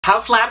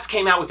Haus Labs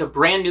came out with a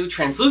brand new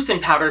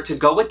translucent powder to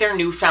go with their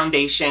new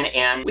foundation,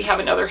 and we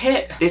have another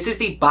hit. This is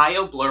the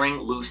Bio Blurring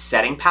Loose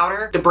Setting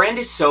Powder. The brand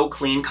is so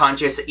clean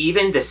conscious,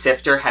 even the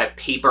sifter had a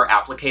paper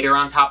applicator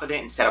on top of it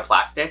instead of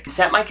plastic.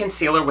 Set my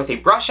concealer with a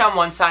brush on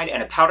one side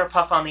and a powder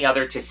puff on the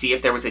other to see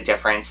if there was a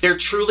difference. There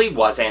truly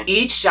wasn't.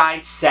 Each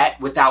side set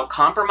without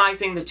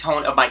compromising the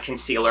tone of my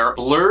concealer,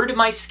 blurred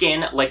my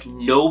skin like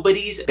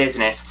nobody's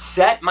business,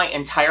 set my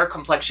entire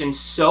complexion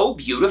so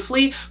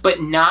beautifully, but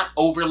not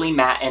overly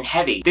matte and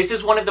heavy. This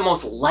is one of the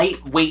most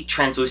lightweight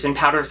translucent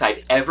powders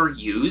I've ever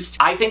used.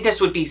 I think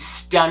this would be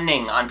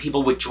stunning on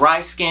people with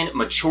dry skin,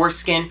 mature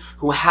skin,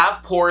 who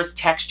have pores,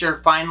 texture,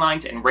 fine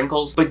lines, and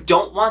wrinkles, but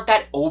don't want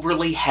that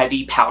overly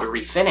heavy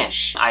powdery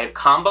finish. I have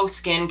combo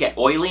skin, get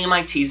oily in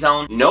my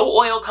T-zone, no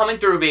oil coming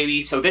through,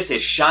 baby, so this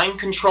is shine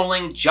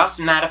controlling, just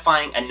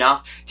mattifying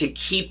enough to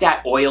keep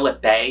that oil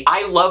at bay.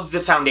 I love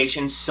the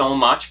foundation so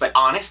much, but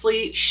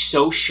honestly,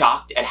 so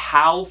shocked at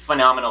how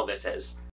phenomenal this is.